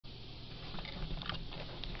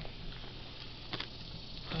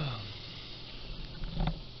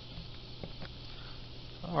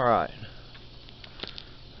Alright,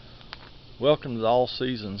 welcome to the All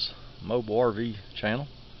Seasons Mobile RV channel.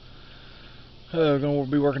 We're going to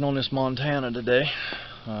be working on this Montana today.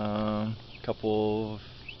 Couple of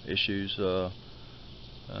issues.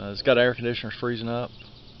 It's got air conditioners freezing up.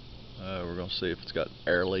 We're going to see if it's got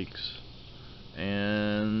air leaks.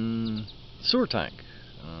 And sewer tank.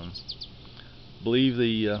 Believe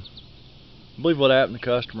what happened. The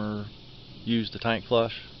customer used the tank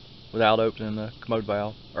flush without opening the commode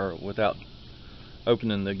valve, or without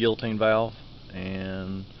opening the guillotine valve,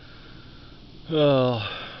 and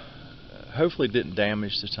hopefully it didn't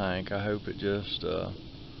damage the tank. I hope it just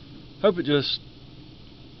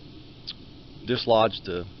dislodged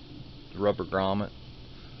the rubber grommet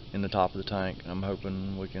in the top of the tank. I'm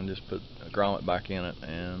hoping we can just put a grommet back in it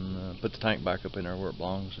and put the tank back up in there where it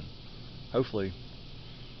belongs, and hopefully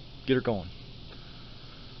get her going.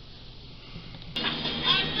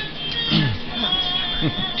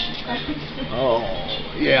 Oh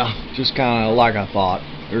yeah, just kind of like I thought.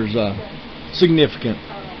 There's significant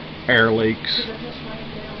air leaks.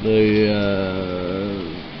 The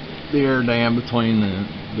air dam between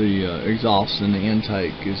the exhaust and the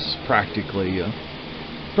intake is practically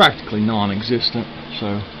non-existent.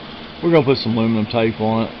 So we're gonna put some aluminum tape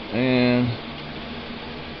on it and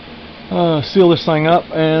seal this thing up,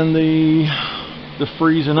 and the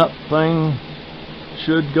freezing up thing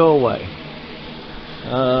should go away.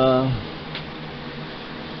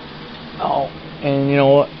 And you know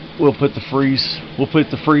what? We'll put the freeze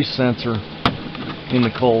sensor in the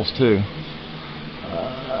coils too.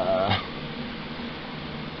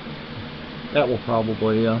 That will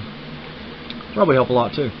probably help a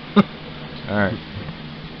lot too. All right.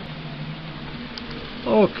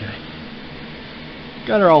 Okay.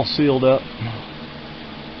 Got her all sealed up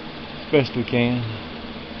as best we can.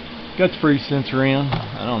 Got the freeze sensor in.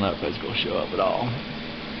 I don't know if that's going to show up at all.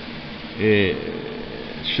 It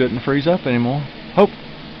shouldn't freeze up anymore. Hope.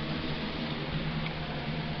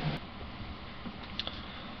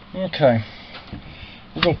 Okay.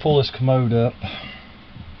 We're going to pull this commode up.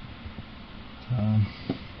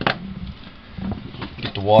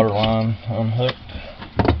 Get the water line unhooked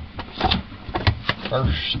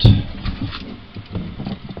first.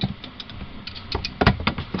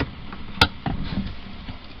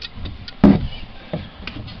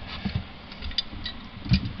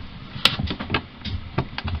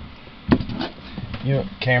 You know,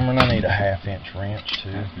 Cameron, I need a 1/2-inch wrench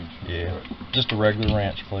too. Yeah, just a regular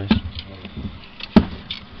wrench, please.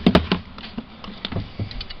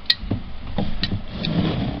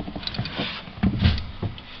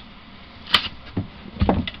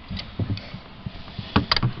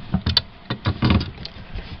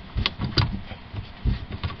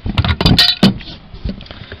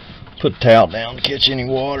 Put a towel down to catch any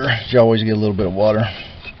water. You always get a little bit of water,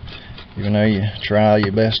 even though you try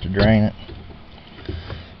your best to drain it.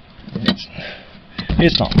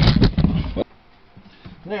 It's on.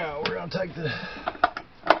 Now we're going to take the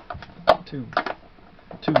two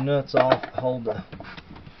nuts off, hold the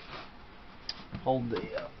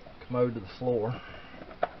commode to the floor,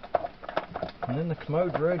 and then the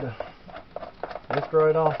commode's ready to lift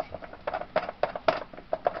right off.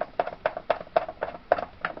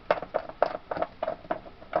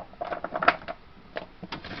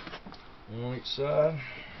 On each side.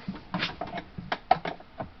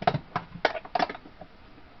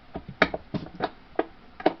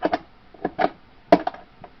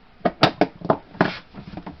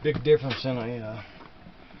 Big difference in a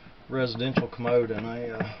residential commode and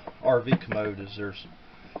a RV commode is there's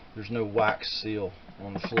no wax seal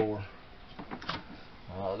on the floor.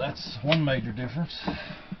 That's one major difference.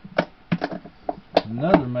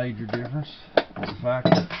 Another major difference is the fact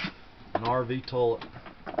that an RV toilet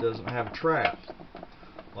doesn't have a trap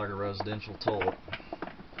like a residential toilet.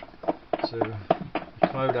 So the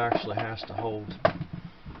commode actually has to hold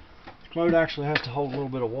a little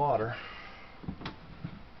bit of water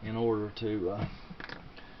in order to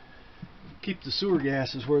keep the sewer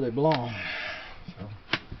gases where they belong. So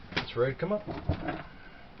it's ready to come up.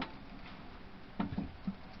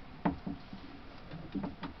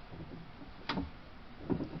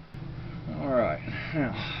 Alright,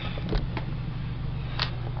 now,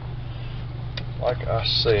 like I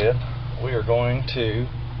said, we are going to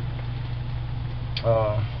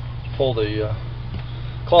pull the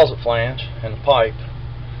closet flange and the pipe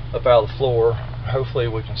up out of the floor. Hopefully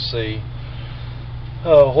we can see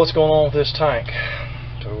what's going on with this tank.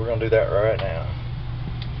 So we're going to do that right now.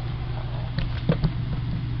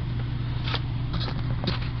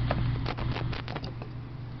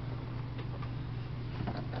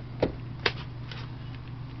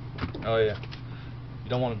 Oh yeah,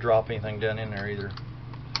 don't want to drop anything down in there either,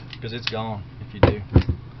 because it's gone if you do.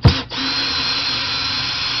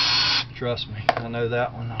 Trust me, I know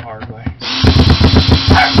that one the hard way.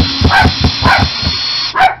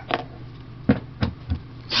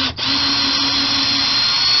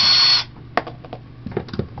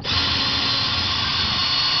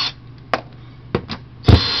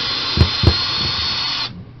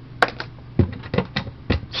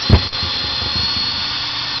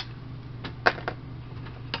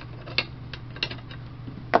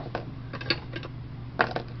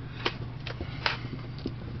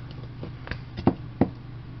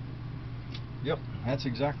 Yep, that's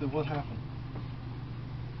exactly what happened.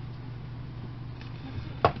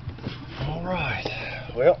 Alright,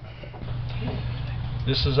 well,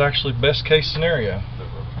 this is actually best case scenario.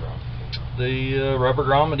 The rubber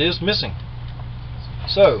grommet is missing.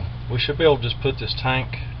 So, we should be able to just put this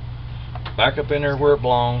tank back up in there where it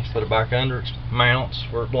belongs, put it back under its mounts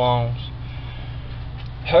where it belongs.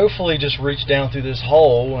 Hopefully just reach down through this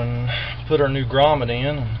hole and put our new grommet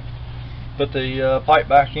in, and put the pipe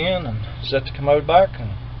back in and set the commode back, and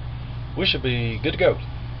we should be good to go.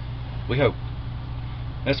 We hope.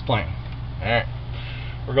 That's the plan. Alright,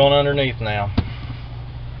 we're going underneath now.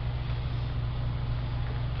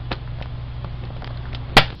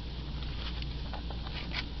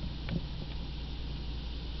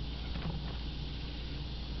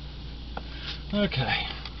 Okay,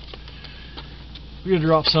 we're going to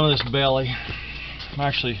drop some of this belly.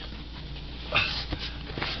 Actually,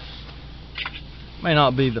 may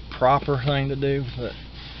not be the proper thing to do, but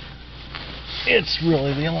it's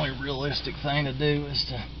really the only realistic thing to do, is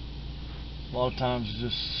to, a lot of times,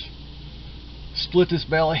 just split this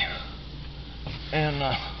belly and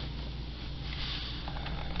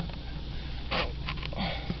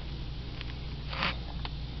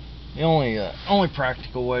the only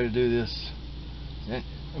practical way to do this, I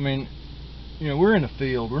mean, you know, we're in the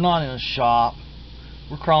field, we're not in a shop,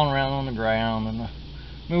 we're crawling around on the ground, and I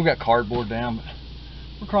mean, we've got cardboard down, but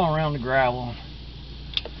we're crawling around the gravel,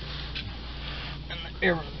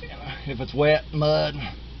 and if it's wet, mud.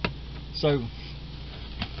 So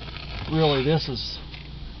really, this is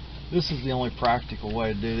the only practical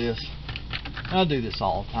way to do this. I do this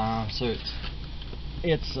all the time, so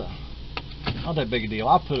it's not that big a deal.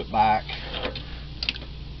 I put it back.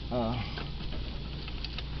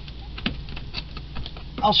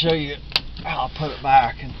 I'll show you how I put it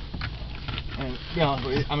back, and to be honest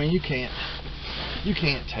with you, I mean, you can't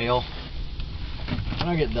tell. When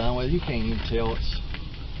I get done with it, you can't even tell it's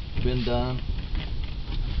been done.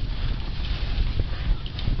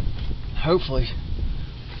 Hopefully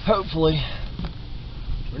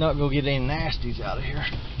we're not gonna get any nasties out of here.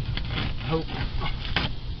 Hope,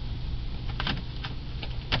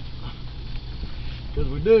 because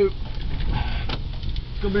we do,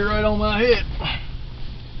 it's gonna be right on my head.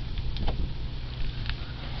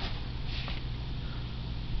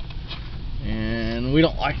 And we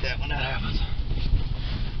don't like that when that happens.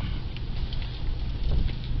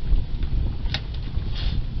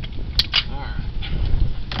 Alright.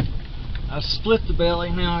 I've split the belly.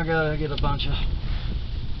 Now I gotta get a bunch of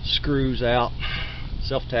screws out.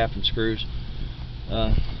 Self-tapping screws.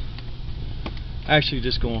 Actually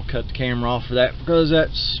just gonna cut the camera off for that, because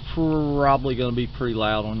that's probably gonna be pretty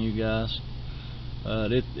loud on you guys.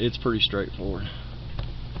 It's pretty straightforward.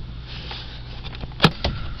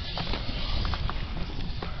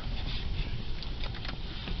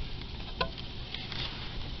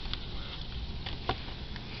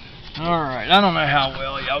 Alright, I don't know how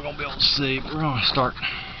well y'all gonna be able to see, but we're gonna start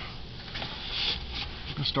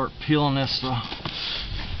peeling this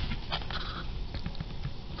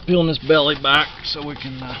belly back so we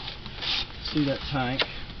can see that tank.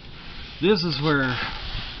 This is where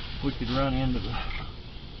we could run into the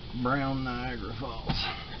brown Niagara Falls.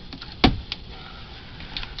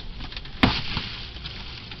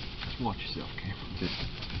 Watch yourself, camera.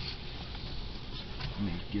 Let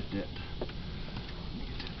me get that.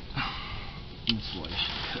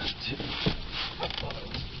 Insulation cut too.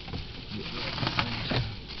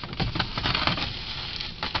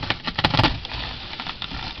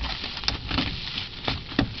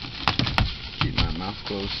 Keep my mouth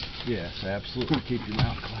closed. Yes, absolutely. Keep your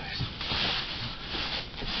mouth closed.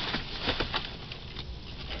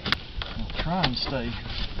 Well, try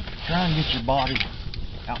and get your body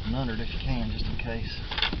out and under it if you can, just in case.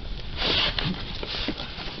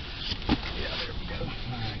 Yeah, there we go. All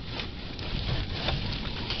right.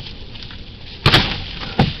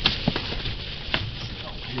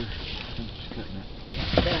 Here, just cutting that.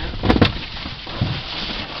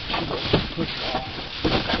 Push it off.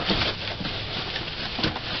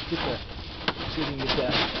 Get that. See if you can get that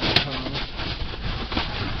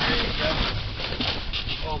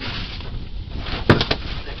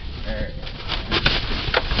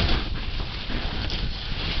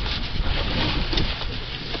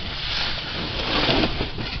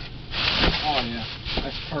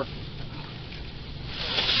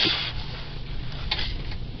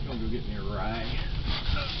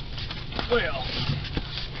Well,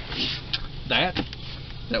 that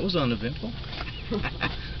was uneventful.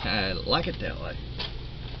 I like it that way.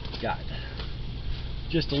 Got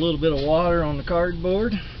just a little bit of water on the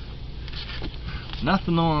cardboard.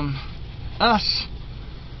 Nothing on us.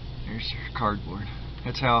 There's your cardboard.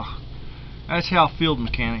 That's how field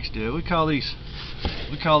mechanics do it. We call these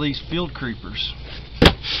field creepers.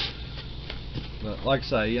 But like I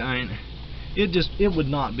say, it would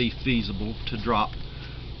not be feasible to drop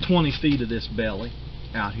 20 feet of this belly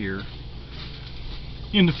out here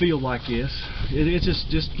in the field like this. It's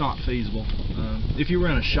just not feasible. If you were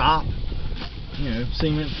in a shop, you know,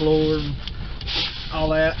 cement floor, all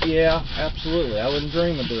that, yeah, absolutely. I wouldn't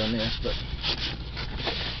dream of doing this,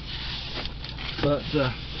 but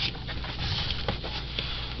the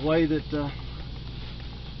way that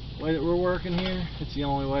we're working here, it's the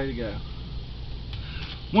only way to go.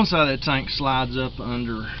 One side of that tank slides up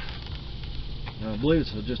under, I believe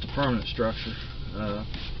it's just a permanent structure,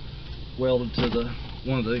 welded to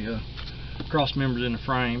one of the cross members in the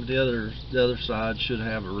frame. The other side should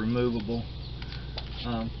have a removable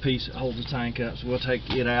piece that holds the tank up. So we'll take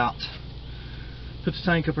it out, put the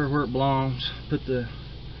tank up there where it belongs, put the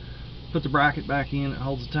bracket back in that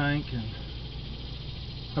holds the tank, and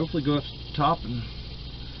hopefully go up to the top and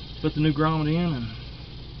put the new grommet in and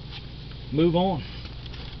move on.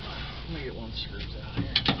 Let me get one of the screws out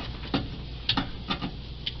here.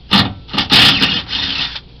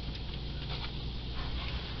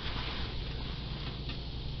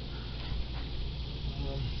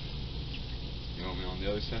 You want me on the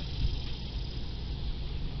other side?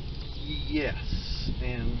 Yes,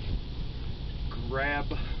 and grab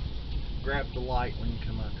the light when you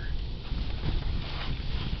come under.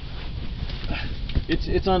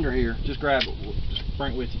 It's under here. Just grab it. Just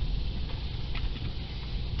bring it with you.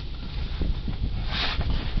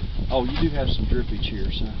 Oh, you do have some drippage here,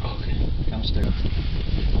 so okay. Kind of stay up.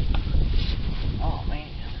 Oh man.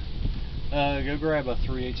 Go grab a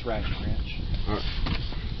 3/8 ratchet wrench. All right.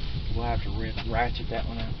 We'll have to ratchet that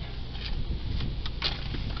one out.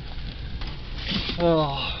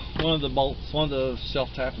 Oh, one of the bolts, one of the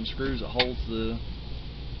self-tapping screws that holds the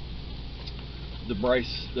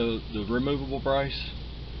brace, the removable brace,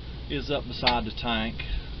 is up beside the tank.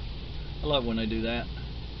 I love when they do that.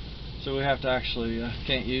 So we have to actually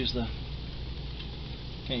can't use the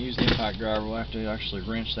impact driver. We'll have to actually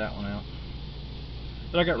wrench that one out.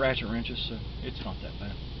 But I got ratchet wrenches, so it's not that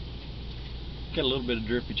bad. Got a little bit of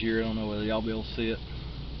drippage here. I don't know whether y'all be able to see it,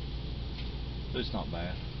 but it's not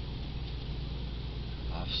bad.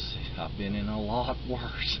 I've been in a lot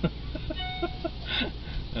worse.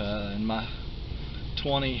 In my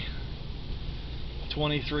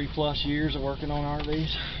 23 plus years of working on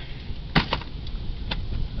RVs,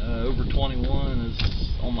 over 21 is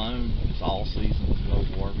on my own. It's all seasons,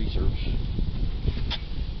 local RV service.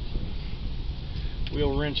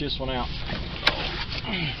 We'll wrench this one out.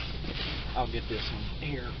 I'll get this one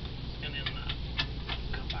here and then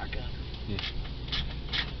come back under. Yeah.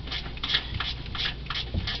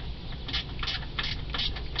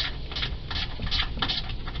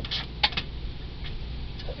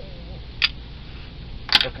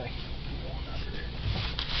 Okay.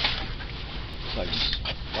 So just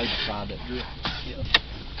lay beside that drip. Yep.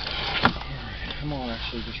 Alright, I'm gonna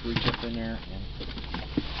actually just reach up in there and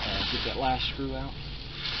get that last screw out.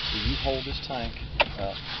 So you hold this tank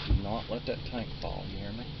up. Do not let that tank fall. You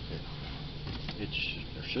hear me? There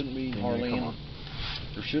shouldn't be hardly any.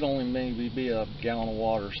 There should only maybe be a gallon of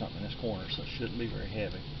water or something in this corner, so it shouldn't be very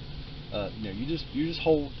heavy. You know, you just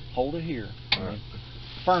hold it here. Alright.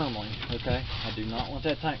 Firmly, okay? I do not want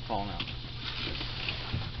that tank falling out.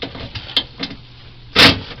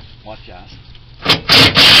 Watch, guys.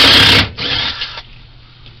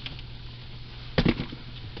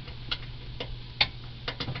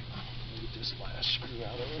 Get this last screw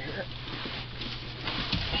out over here.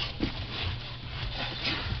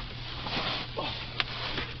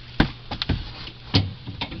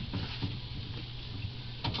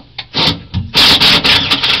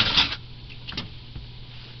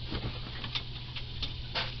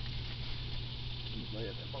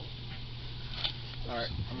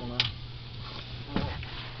 Alright, I'm gonna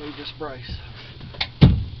move this brace.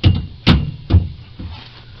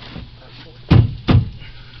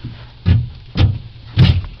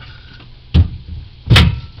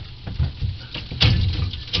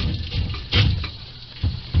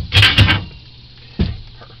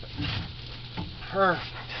 Perfect.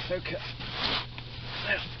 Okay.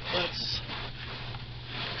 Now let's.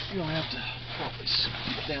 You're gonna have to probably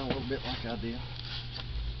scoot down a little bit like I did.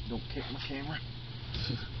 Don't kick my camera.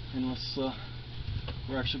 And let's.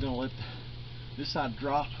 We're actually gonna let this side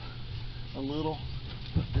drop a little.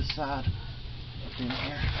 Put this side up in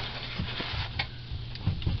here.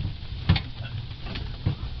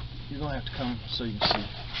 You're gonna have to come so you can see.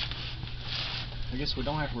 I guess we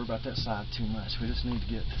don't have to worry about that side too much. We just need to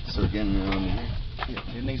get. So getting it on here.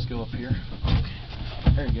 Yeah, it needs to go up here. Okay.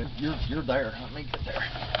 There you go. You're there. Let me get there.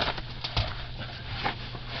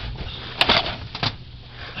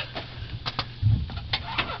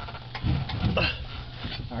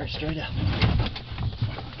 All right, straight out.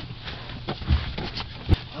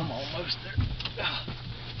 I'm almost there.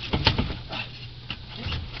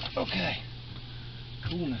 Okay.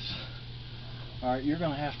 Coolness. All right, you're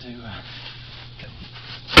gonna have to.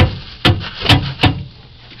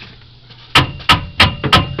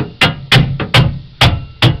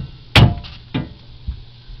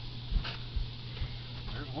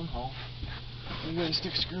 There's one hole. You gotta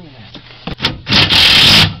stick a screw in that.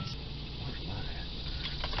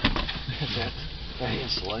 That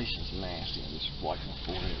insulation's nasty. I'm just wiping my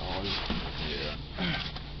forehead all over.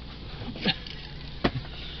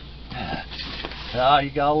 Yeah.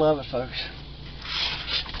 You gotta love it, folks.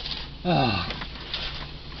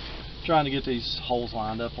 Trying to get these holes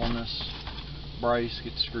lined up on this brace,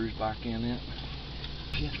 get the screws back in it.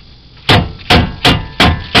 Yeah.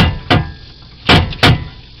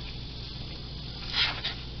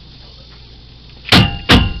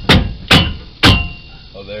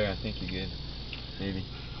 Oh, there, I think you're good. Maybe.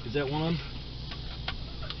 Is that one of them?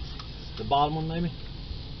 The bottom one, maybe?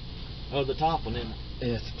 Oh, the top one, isn't it?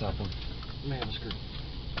 Yeah, it's the top one. Let me have a screw.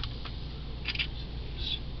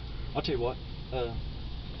 I'll tell you what,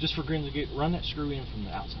 just for grins and get, run that screw in from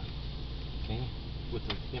the outside. Can you? With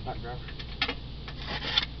the impact driver.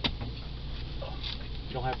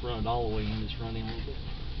 You don't have to run it all the way in, just run in a little bit.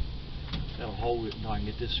 That'll hold it until I can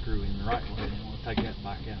get this screw in the right way, and we'll take that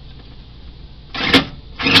back out.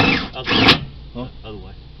 Other way. Huh? Other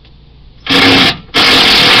way.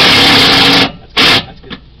 That's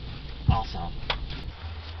good. Awesome.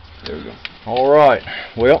 There we go. Alright,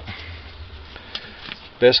 well,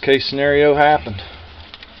 best case scenario happened.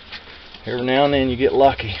 Every now and then you get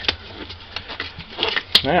lucky.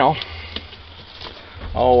 Now,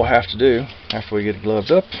 all we'll have to do, after we get it gloved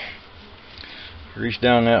up, reach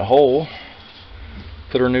down that hole,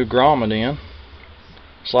 put our new grommet in,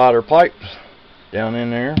 slide our pipe down in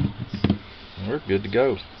there, and we're good to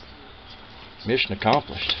go. Mission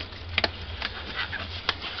accomplished.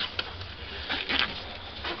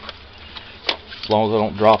 As long as I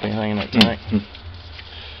don't drop anything in that tank.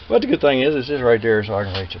 But the good thing is, it's just right there so I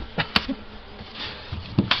can reach it.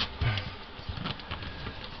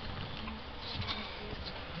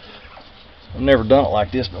 I've never done it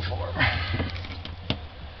like this before.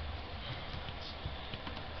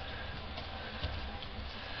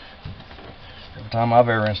 Every time I've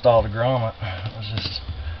ever installed a grommet, it was just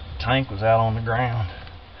the tank was out on the ground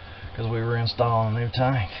because we were installing a new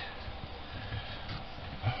tank.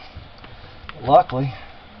 Luckily,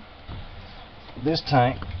 this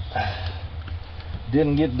tank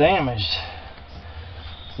didn't get damaged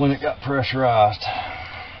when it got pressurized.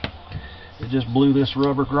 It just blew this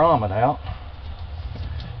rubber grommet out.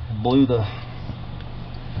 It blew the,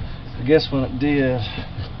 I guess when it did,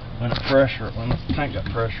 when the tank got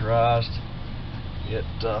pressurized, it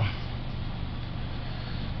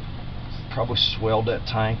probably swelled that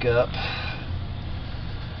tank up.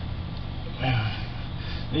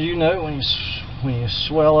 As you know, when you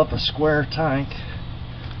swell up a square tank,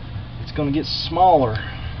 it's going to get smaller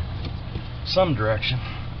some direction.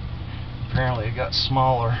 Apparently it got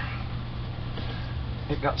smaller.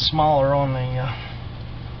 It got smaller on the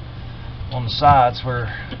sides where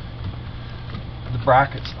the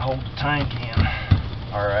brackets that hold the tank in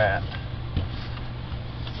are at.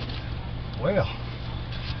 Well,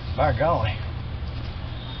 by golly,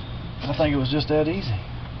 I think it was just that easy.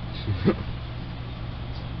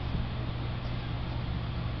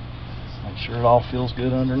 Make sure it all feels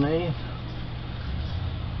good underneath.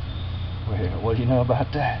 Well, what do you know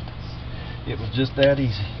about that? It was just that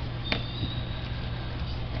easy.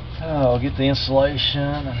 I'll get the insulation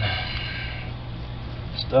and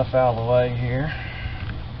stuff out of the way here.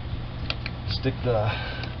 Stick the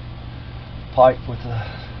pipe with the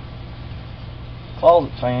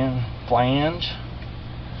closet fan flange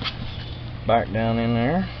back down in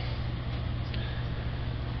there,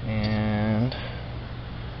 and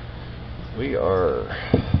we are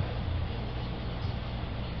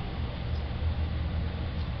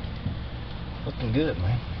looking good,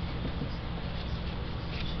 man.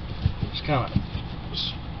 Just kind of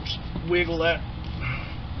wiggle that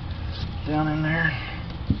down in there.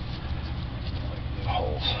 Good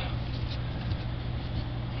holes.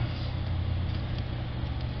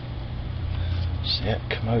 See that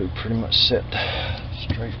commode pretty much set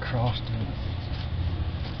straight across it.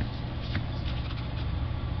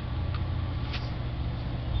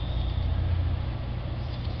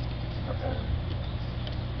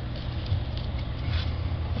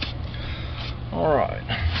 Alright,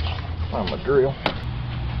 find my drill.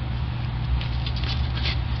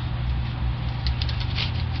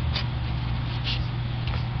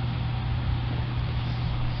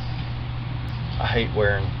 I hate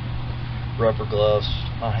wearing rubber gloves.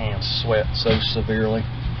 My hands sweat so severely.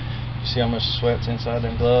 You see how much sweat's inside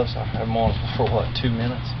them gloves? I have them on for what, 2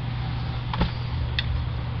 minutes?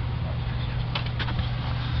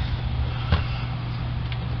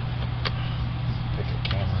 Pick a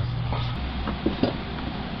camera.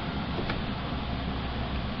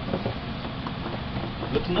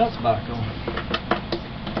 Put the nuts back on.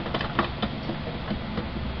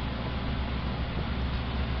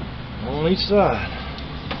 On each side.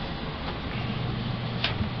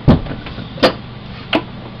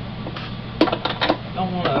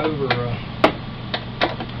 Don't want to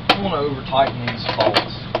over tighten these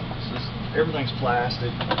bolts. Everything's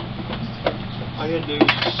plastic. All you gotta do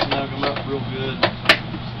is just snug them up real good.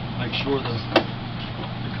 Make sure the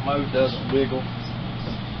commode doesn't wiggle,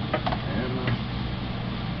 and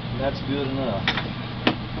that's good enough.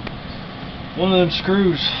 One of them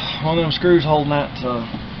screws holding that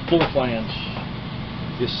floor flange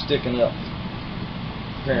is sticking up,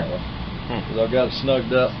 apparently. Because I've got it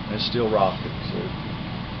snugged up and it's still rocking. So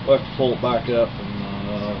we'll have to pull it back up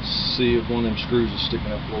and see if one of them screws is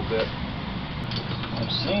sticking up a little bit. I'm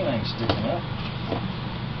seeing ain't sticking up.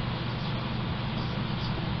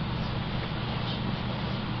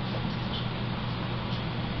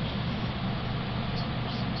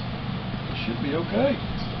 It should be okay.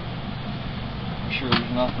 I'm sure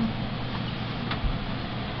there's nothing.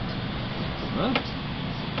 Well,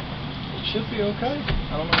 it should be okay.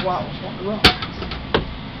 I don't know why it was wanting to rock.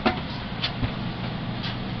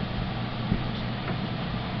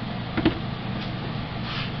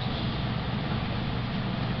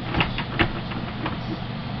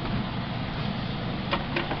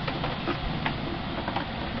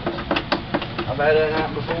 I've had that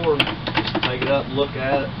happen before. Just take it up, look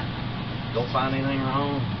at it, don't find anything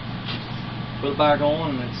wrong, put it back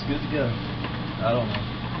on, and it's good to go. I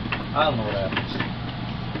don't know what happens.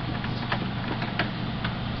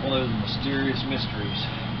 One of those mysterious mysteries.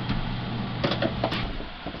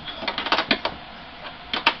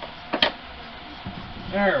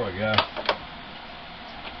 There we go.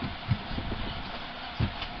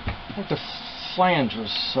 I think the flange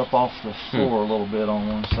was up off the floor a little bit on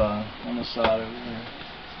one side, on this side over there.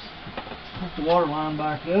 Put the water line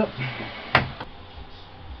back up.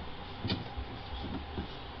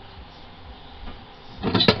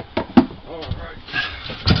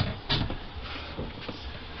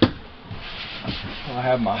 I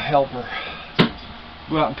have my helper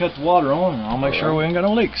go out and cut the water on, and I'll make sure we ain't got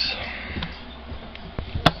no leaks.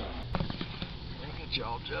 Get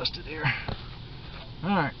y'all adjusted here.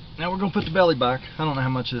 Alright, now we're going to put the belly back. I don't know how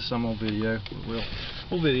much of this I'm going to video, but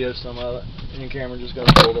we'll video some of it. And your camera just got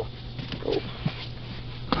to hold up.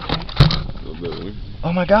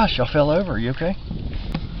 Oh my gosh, y'all fell over. Are you okay?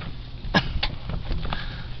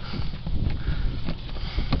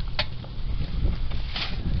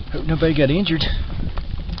 Hope nobody got injured.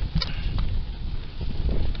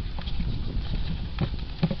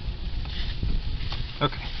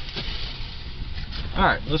 Okay.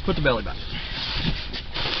 Alright, let's put the belly back.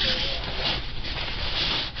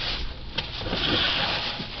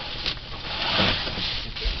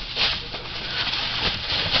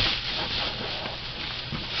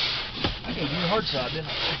 I gave you the hard side, didn't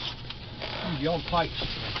I? You on pipes.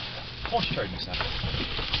 Concentrate this side.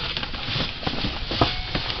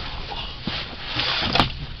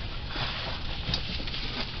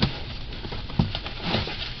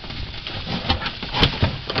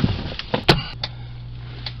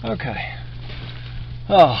 Okay.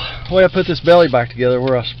 Oh, the way I put this belly back together,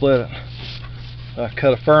 where I split it, I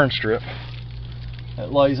cut a fern strip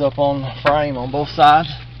that lays up on the frame on both sides,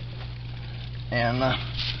 and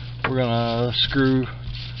we're gonna screw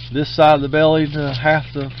this side of the belly to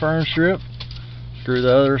half the fern strip, screw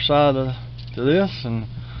the other side to this, and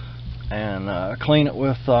clean it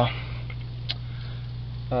with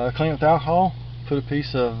alcohol. Put a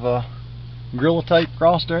piece of Gorilla Tape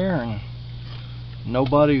across there, and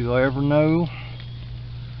nobody will ever know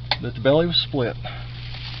that the belly was split.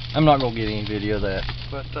 I'm not going to get any video of that,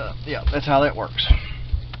 but yeah, that's how that works.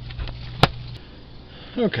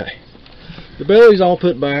 Okay, the belly's all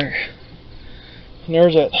put back, and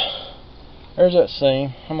there's that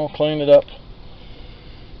seam. I'm going to clean it up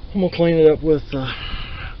I'm gonna clean it up with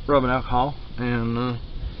rubbing alcohol and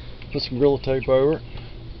put some Gorilla Tape over it,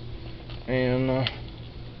 and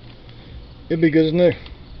it'll be good as new.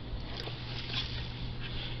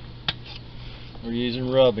 We're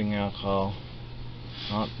using rubbing alcohol,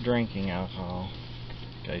 not drinking alcohol,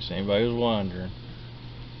 in case anybody was wondering.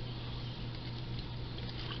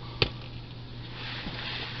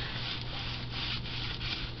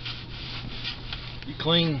 You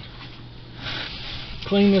clean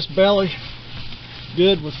this belly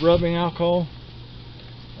good with rubbing alcohol.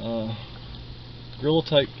 Gorilla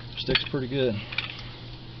Tape sticks pretty good.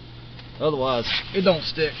 Otherwise, it don't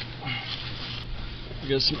stick. We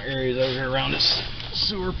got some areas over here around this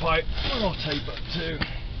sewer pipe. I'll tape up too.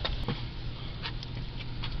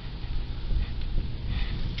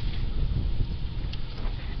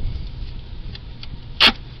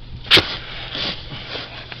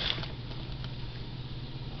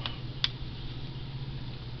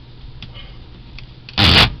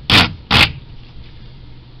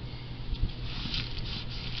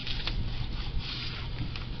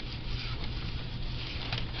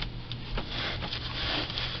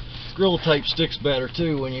 Gorilla Tape sticks better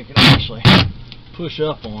too when you can actually push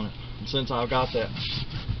up on it. And since I've got that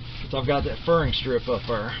furring strip up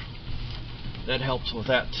there, that helps with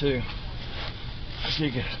that too. So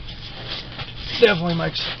you can definitely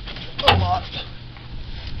makes a lot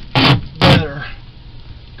better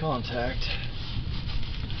contact.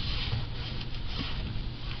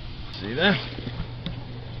 See that?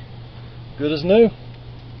 Good as new.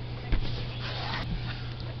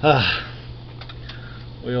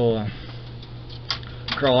 We'll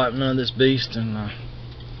crawl out none of this beast and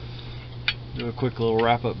do a quick little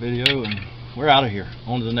wrap-up video, and we're out of here.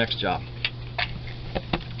 On to the next job.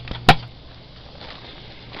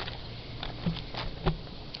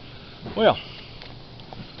 Well,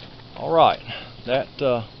 all right. That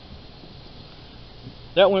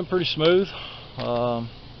went pretty smooth. I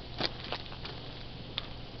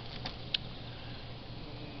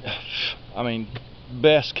mean,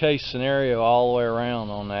 best case scenario all the way around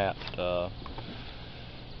on that.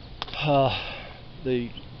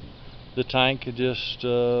 The tank had just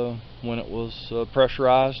when it was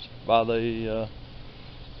pressurized by the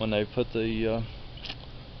when they put the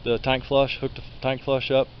tank flush, hooked the tank flush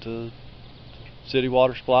up to city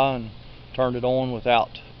water supply and turned it on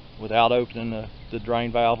without opening the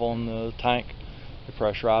drain valve on the tank. They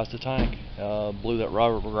pressurized the tank, blew that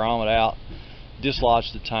rubber grommet out,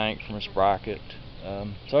 dislodged the tank from its bracket.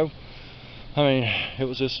 So, I mean, it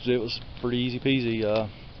was pretty easy peasy.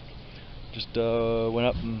 Just went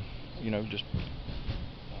up and, just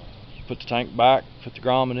put the tank back, put the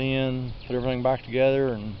grommet in, put everything back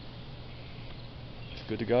together, and it's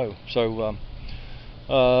good to go. So,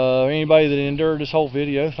 anybody that endured this whole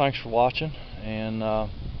video, thanks for watching. And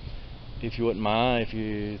if you wouldn't mind, if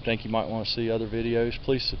you think you might want to see other videos,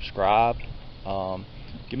 please subscribe.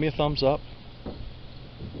 Give me a thumbs up.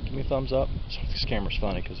 Give me a thumbs up. This camera's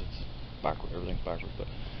funny because it's backward. Everything's backward. But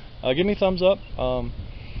give me a thumbs up.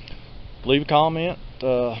 Leave a comment.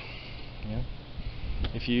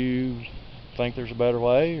 If you think there's a better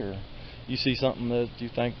way, or you see something that you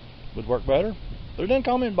think would work better, put it in the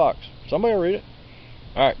comment box. Somebody will read it.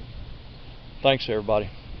 All right. Thanks, everybody.